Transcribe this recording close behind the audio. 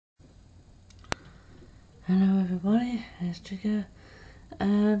Hello everybody, it's Chica,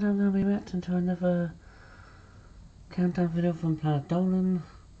 and I'm going to be reacting to another countdown video from Planet Dolan.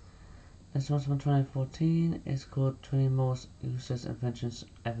 This one's from 2014, it's called 20 Most Useless Inventions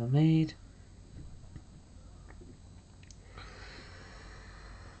Ever Made.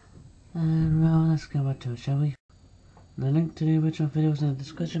 And well, let's go back to it, shall we? The link to the original video is in the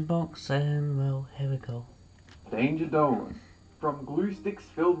description box, and well, here we go. Danger Dolan. From glue sticks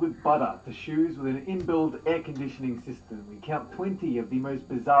filled with butter to shoes with an inbuilt air conditioning system, we count 20 of the most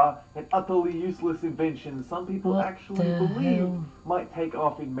bizarre and utterly useless inventions some people actually believe might take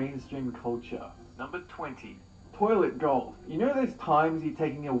off in mainstream culture. Number 20. Toilet golf. You know those times you're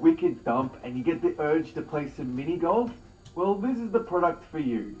taking a wicked dump and you get the urge to play some mini golf? Well, this is the product for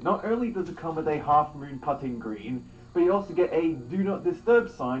you. Not only does it come with a half-moon putting green, but you also get a do not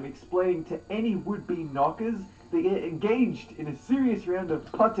disturb sign explaining to any would-be knockers they get engaged in a serious round of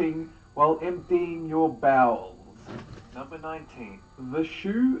putting while emptying your bowels. Number 19. The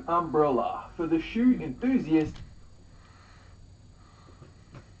shoe umbrella. For the shoe enthusiast.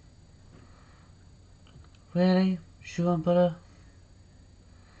 Really? Shoe umbrella?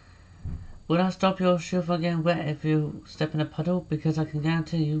 Will that stop your shoe from getting wet if you step in a puddle? Because I can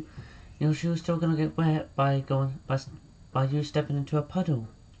guarantee you, your shoe's still gonna get wet by you stepping into a puddle.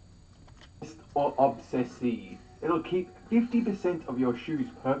 Or obsessive. It'll keep 50% of your shoes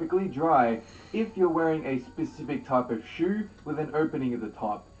perfectly dry if you're wearing a specific type of shoe with an opening at the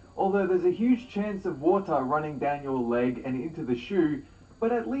top. Although there's a huge chance of water running down your leg and into the shoe,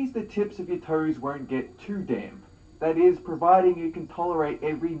 but at least the tips of your toes won't get too damp. That is, providing you can tolerate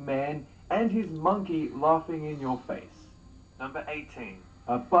every man and his monkey laughing in your face. Number 18.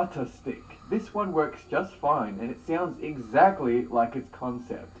 A butter stick. This one works just fine and it sounds exactly like its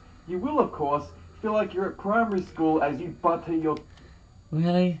concept. You will, of course, feel like you're at primary school as you butter your...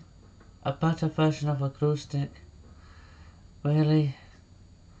 Really? A butter version of a glue stick? Really?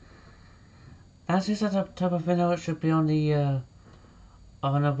 That's just the type of video it should be on the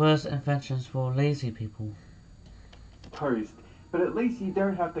worst inventions for lazy people. Toast. But at least you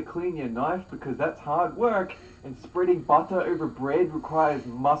don't have to clean your knife because that's hard work, and spreading butter over bread requires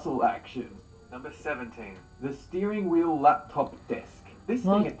muscle action. Number 17. The steering wheel laptop desk. This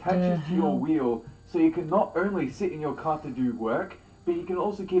thing attaches to your wheel so you can not only sit in your car to do work, but you can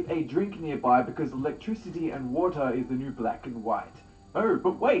also keep a drink nearby because electricity and water is the new black and white. Oh,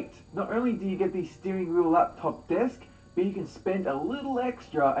 but wait! Not only do you get the steering wheel laptop desk, but you can spend a little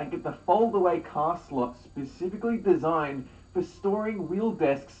extra and get the fold-away car slot specifically designed for storing wheel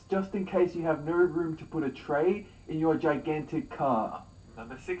desks just in case you have no room to put a tray in your gigantic car.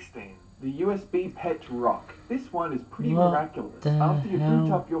 Number 16. The USB Pet Rock. This one is pretty miraculous. After you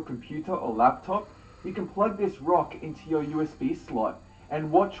boot up your computer or laptop, you can plug this rock into your USB slot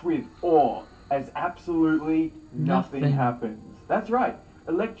and watch with awe as absolutely nothing happens. That's right.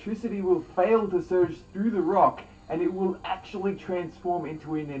 Electricity will fail to surge through the rock and it will actually transform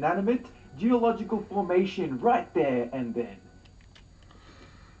into an inanimate geological formation right there and then.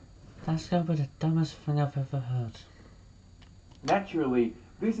 That's gonna be the dumbest thing I've ever heard. Naturally,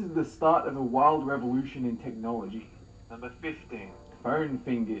 this is the start of a wild revolution in technology. Number 15. Phone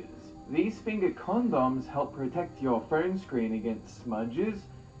fingers. These finger condoms help protect your phone screen against smudges,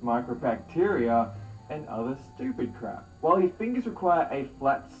 microbacteria, and other stupid crap. While your fingers require a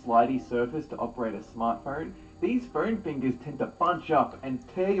flat, slidey surface to operate a smartphone, these phone fingers tend to bunch up and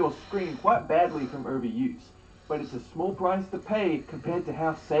tear your screen quite badly from overuse. But it's a small price to pay compared to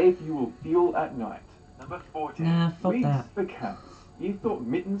how safe you will feel at night. Number 14. Nah, fuck Wigs that. for cats. You thought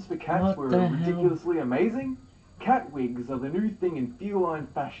mittens for cats were ridiculously amazing? Cat wigs are the new thing in feline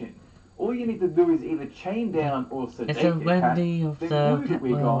fashion. All you need to do is either chain down or sedate your cat, then glue the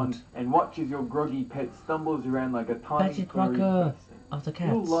wig on and watch as your groggy pet stumbles around like a tiny furry person.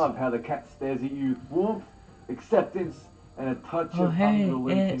 You'll love how the cat stares at you with warmth, acceptance, and a touch of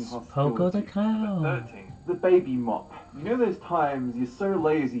unrelenting hostility. The clown. Number 13. The baby mop. You know those times you're so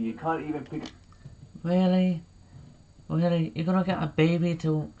lazy you can't even pick... Really? Really? You're gonna get a baby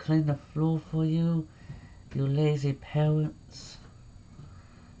to clean the floor for you? You lazy parents.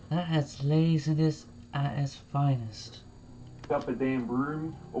 That is laziness at its finest. Up a damn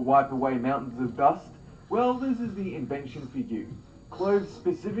broom or wipe away mountains of dust? Well, this is the invention for you. Clothes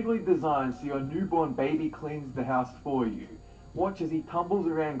specifically designed so your newborn baby cleans the house for you. Watch as he tumbles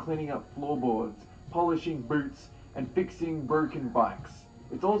around cleaning up floorboards, polishing boots, and fixing broken bikes.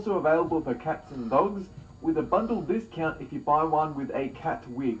 It's also available for cats and dogs, with a bundle discount if you buy one with a cat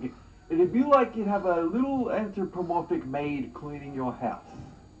wig. It'd be like you'd have a little anthropomorphic maid cleaning your house.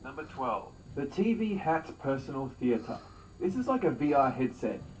 Number 12. The TV Hat Personal Theater. This is like a VR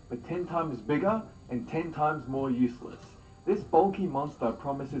headset, but 10 times bigger and 10 times more useless. This bulky monster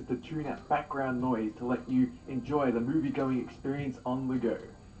promises to tune out background noise to let you enjoy the movie-going experience on the go.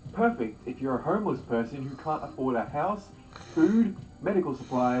 Perfect if you're a homeless person who can't afford a house, food, medical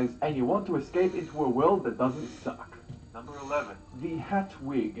supplies, and you want to escape into a world that doesn't suck. Number 11. The Hat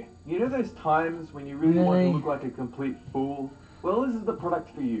Wig. You know those times when you really want to look like a complete fool? Well, this is the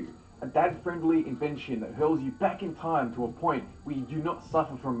product for you. A dad-friendly invention that hurls you back in time to a point where you do not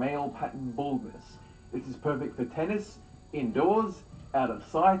suffer from male pattern baldness. This is perfect for tennis, indoors, out of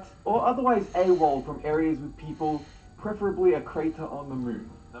sight, or otherwise AWOL from areas with people, preferably a crater on the moon.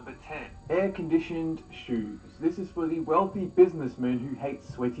 Number 10. Air-conditioned shoes. This is for the wealthy businessmen who hate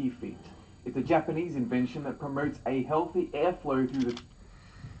sweaty feet. It's a Japanese invention that promotes a healthy airflow through the...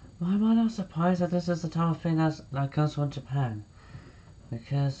 Why am I not surprised that this is the type of thing that comes from Japan?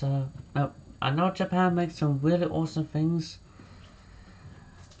 Because, I know Japan makes some really awesome things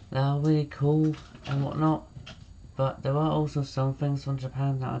that are really cool and whatnot, but there are also some things from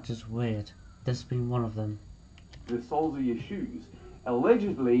Japan that are just weird. This being one of them. The soles of your shoes,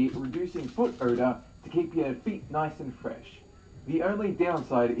 allegedly reducing foot odor to keep your feet nice and fresh. The only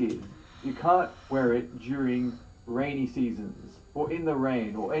downside is you can't wear it during rainy seasons, or in the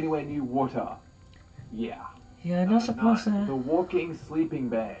rain, or anywhere near water. Yeah. Yeah, not supposed to. The walking sleeping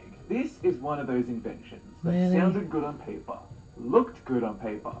bag. This is one of those inventions that Really? sounded good on paper, looked good on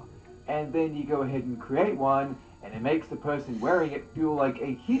paper, and then you go ahead and create one, and it makes the person wearing it feel like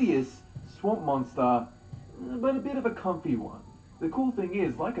a hideous swamp monster, but a bit of a comfy one. The cool thing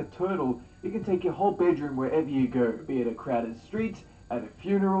is, like a turtle, you can take your whole bedroom wherever you go, be it a crowded street, at a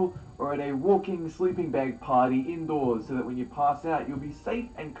funeral, or at a walking sleeping bag party indoors, so that when you pass out, you'll be safe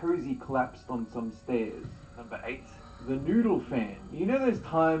and cozy collapsed on some stairs. Number 8. The noodle fan. You know those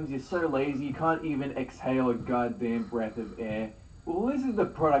times you're so lazy you can't even exhale a goddamn breath of air? Well, this is the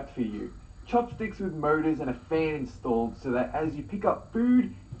product for you. Chopsticks with motors and a fan installed so that as you pick up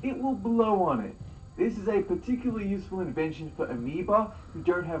food, it will blow on it. This is a particularly useful invention for amoeba who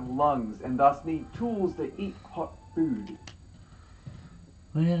don't have lungs and thus need tools to eat hot food.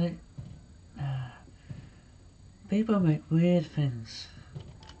 Really? People make weird things.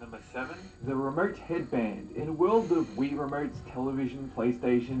 Number 7. The remote headband. In a world of Wii remotes, television,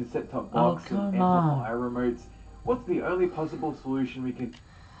 PlayStation, set-top box, and amplifier remotes, what's the only possible solution we can...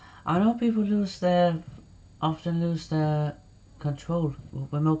 I know people often lose their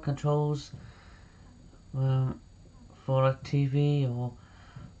remote controls, for like TV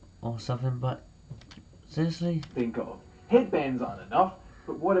or something, but seriously? Think of. Headbands aren't enough,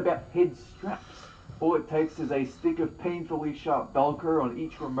 but what about head straps? All it takes is a stick of painfully sharp Velcro on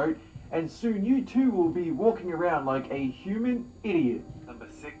each remote, and soon you too will be walking around like a human idiot. Number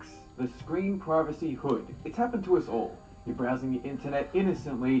 6. The screen privacy hood. It's happened to us all. You're browsing the internet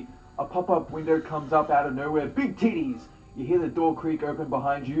innocently, a pop-up window comes up out of nowhere, big titties! You hear the door creak open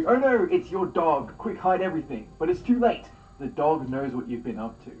behind you. Oh no, it's your dog. Quick, hide everything. But it's too late. The dog knows what you've been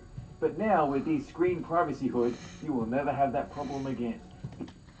up to. But now, with these screen privacy hoods, you will never have that problem again.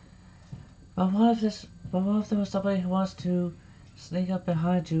 But what if there was somebody who wants to sneak up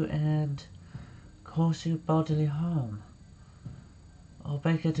behind you and cause you bodily harm? Or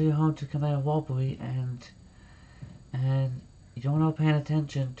break into your home to commit a robbery and you're not paying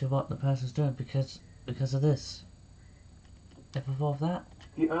attention to what the person's doing because of this? Ever that?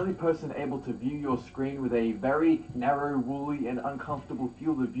 The only person able to view your screen with a very narrow, woolly, and uncomfortable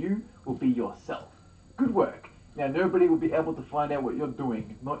field of view will be yourself. Good work. Now nobody will be able to find out what you're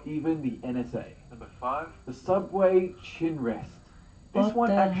doing, not even the NSA. Number 5. The subway chin rest. This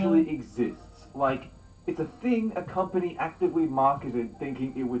one actually exists. Like, it's a thing a company actively marketed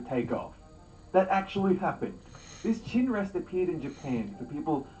thinking it would take off. That actually happened. This chin rest appeared in Japan for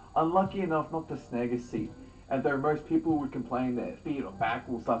people unlucky enough not to snag a seat. And though most people would complain their feet or back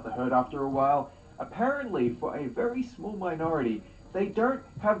will start to hurt after a while, apparently for a very small minority, they don't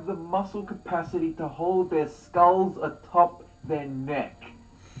have the muscle capacity to hold their skulls atop their neck.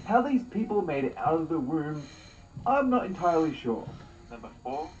 How these people made it out of the womb, I'm not entirely sure. Number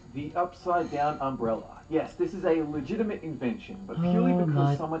 4. The upside down umbrella. Yes, this is a legitimate invention, but purely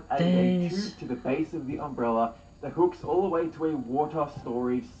because someone added a tube to the base of the umbrella that hooks all the way to a water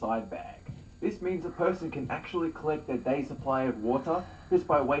storage side bag. This means a person can actually collect their day's supply of water just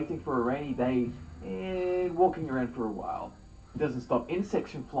by waiting for a rainy day and walking around for a while. It doesn't stop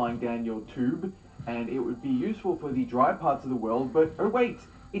insects from flying down your tube, and it would be useful for the dry parts of the world, but oh wait,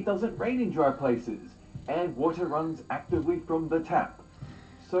 it doesn't rain in dry places, and water runs actively from the tap.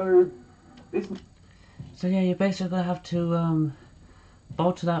 So yeah, you basically have to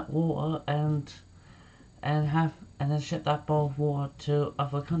bottle that water and and then ship that bowl of water to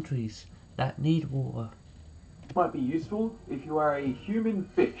other countries that need water. Might be useful if you are a human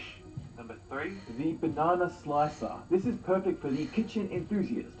fish. Number 3, the banana slicer. This is perfect for the kitchen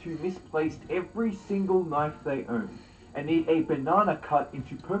enthusiast who misplaced every single knife they own and need a banana cut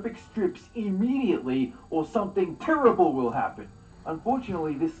into perfect strips immediately or something terrible will happen.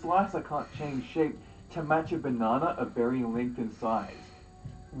 Unfortunately, this slicer can't change shape to match a banana of varying length and size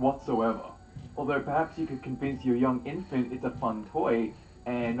whatsoever. Although perhaps you could convince your young infant it's a fun toy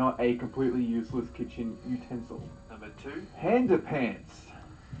and not a completely useless kitchen utensil. Number 2, hander pants.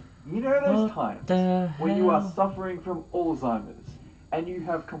 You know those times when you are suffering from Alzheimer's and you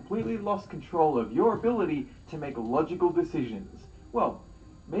have completely lost control of your ability to make logical decisions? Well,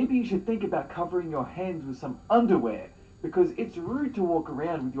 maybe you should think about covering your hands with some underwear, because it's rude to walk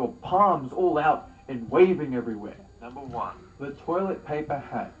around with your palms all out and waving everywhere. Number 1, the toilet paper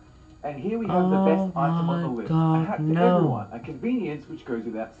hat. And here we have the best item on the list. A hat for everyone, a convenience which goes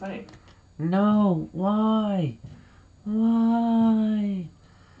without saying. No, why? Why?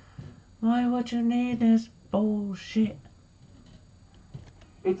 Why would you need this bullshit?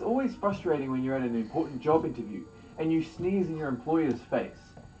 It's always frustrating when you're at an important job interview and you sneeze in your employer's face.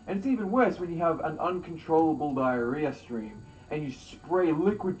 And it's even worse when you have an uncontrollable diarrhea stream and you spray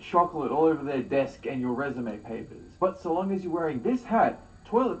liquid chocolate all over their desk and your resume papers. But so long as you're wearing this hat,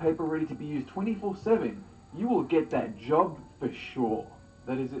 toilet paper ready to be used 24/7, you will get that job for sure.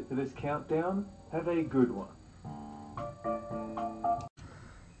 That is it for this countdown. Have a good one.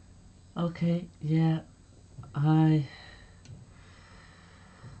 Okay, yeah, I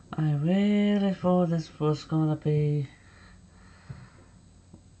really thought this was gonna be...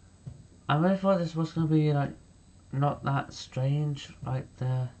 I really thought this was gonna be, like, not that strange, like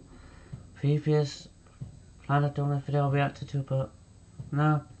the previous Planet Dolan video I reacted to, but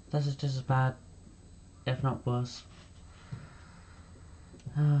no, this is just as bad, if not worse.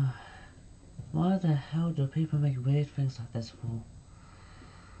 Why the hell do people make weird things like this for?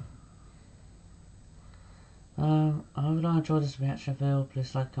 I hope you enjoyed this reaction video.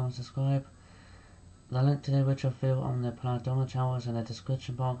 Please like, comment, subscribe. The link to the original video on the Planet Dolan channel is in the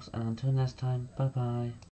description box, and until next time, bye bye.